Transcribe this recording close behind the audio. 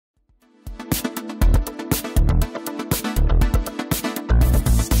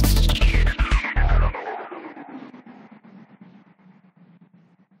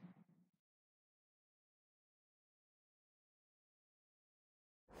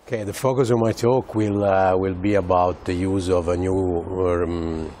Okay, the focus of my talk will be about the use of a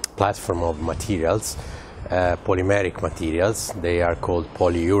new platform of materials, polymeric materials. They are called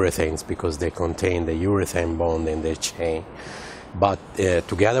polyurethanes because they contain the urethane bond in their chain. But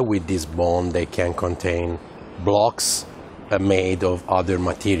together with this bond, they can contain blocks made of other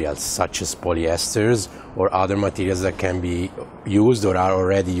materials, such as polyesters or other materials that can be used or are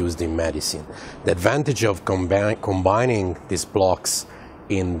already used in medicine. The advantage of combining these blocks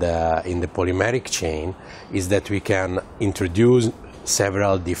in the polymeric chain is that we can introduce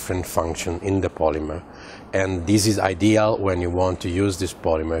several different functions in the polymer, and this is ideal when you want to use this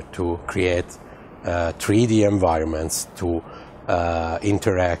polymer to create 3D environments to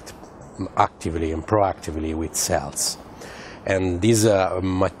interact actively and proactively with cells. And these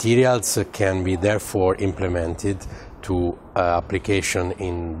materials can be therefore implemented to application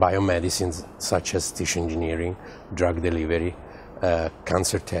in biomedicine such as tissue engineering, drug delivery,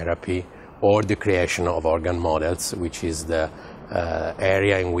 cancer therapy, or the creation of organ models, which is the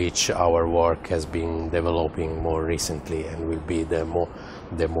area in which our work has been developing more recently and will be the more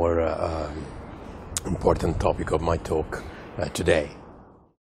important topic of my talk today.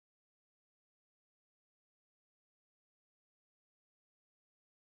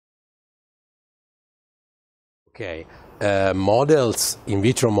 Okay, models, in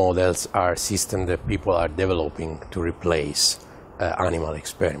vitro models, are systems that people are developing to replace animal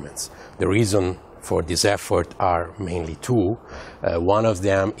experiments. The reason for this effort are mainly two. One of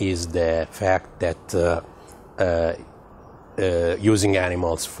them is the fact that using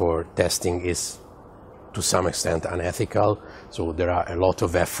animals for testing is to some extent unethical, so there are a lot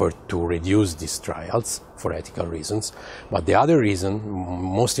of effort to reduce these trials for ethical reasons. But the other reason,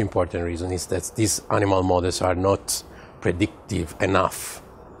 most important reason, is that these animal models are not predictive enough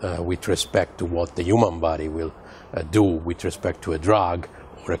with respect to what the human body will do with respect to a drug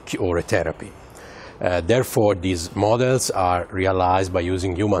or a therapy. Therefore, these models are realized by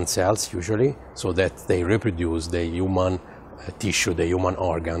using human cells usually, so that they reproduce the human tissue, the human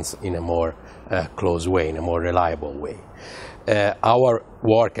organs in a more close way, in a more reliable way. Our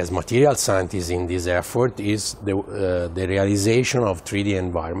work as material scientists in this effort is the realization of 3D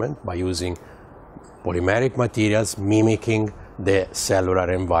environment by using polymeric materials mimicking the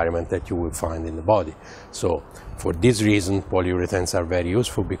cellular environment that you will find in the body. So for this reason, polyurethanes are very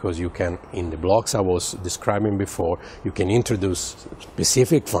useful because you can, in the blocks I was describing before, you can introduce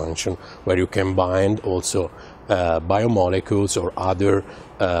specific function where you can bind also biomolecules or other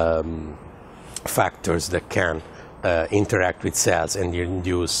factors that can interact with cells and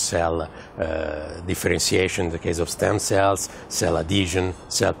induce cell differentiation in the case of stem cells, cell adhesion,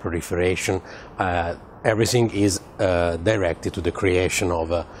 cell proliferation. Everything is directed to the creation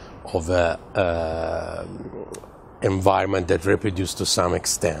of a environment that reproduces to some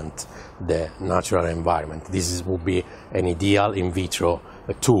extent the natural environment. This would be an ideal in vitro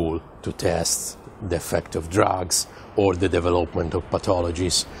tool to test the effect of drugs or the development of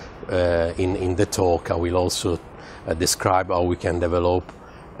pathologies. In the talk I will also describe how we can develop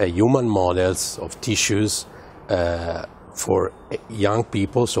human models of tissues for young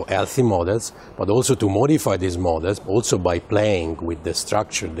people, so healthy models, but also to modify these models also by playing with the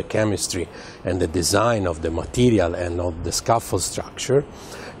structure, the chemistry and the design of the material and of the scaffold structure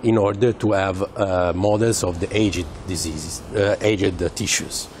in order to have models of the aged diseases, aged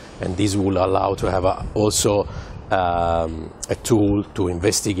tissues. And this will allow to have also a tool to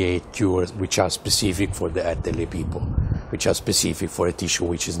investigate cures which are specific for the elderly people, which are specific for a tissue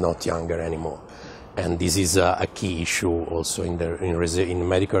which is not younger anymore. And this is a key issue also in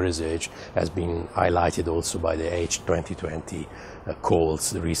medical research, has been highlighted also by the H2020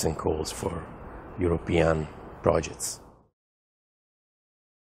 calls, the recent calls for European projects.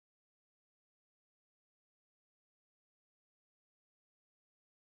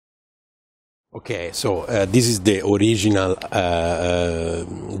 Okay, so this is the original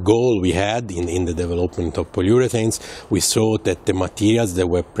goal we had in the development of polyurethanes. We saw that the materials that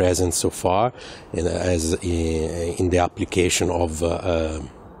were present so far in the application of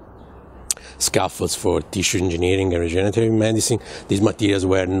scaffolds for tissue engineering and regenerative medicine, these materials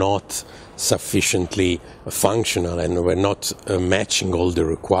were not sufficiently functional and were not matching all the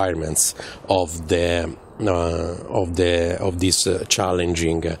requirements of this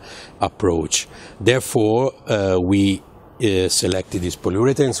challenging approach. Therefore, we selected these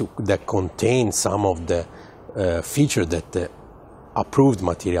polyurethanes that contain some of the features that the approved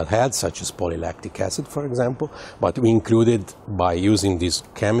material had, such as polylactic acid, for example, but we included, by using this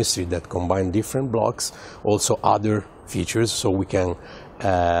chemistry that combine different blocks, also other features, so we can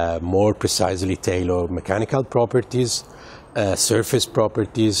more precisely tailor mechanical properties surface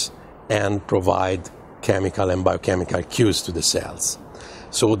properties and provide chemical and biochemical cues to the cells,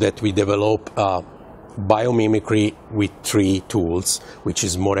 so that we develop biomimicry with 3 tools, which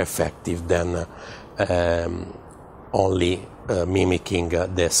is more effective than only mimicking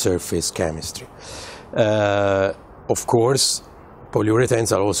the surface chemistry. Of course,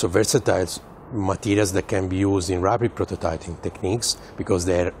 polyurethanes are also versatile materials that can be used in rapid prototyping techniques, because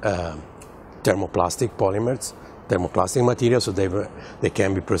they're thermoplastic polymers, thermoplastic materials, so they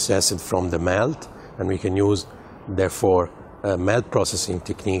can be processed from the melt, and we can use, therefore, melt processing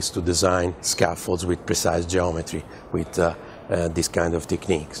techniques to design scaffolds with precise geometry with this kind of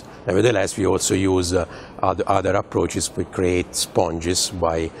techniques. Nevertheless, we also use other approaches. We create sponges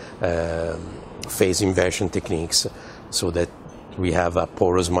by phase inversion techniques, so that we have a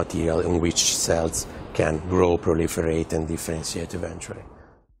porous material in which cells can grow, proliferate, and differentiate eventually.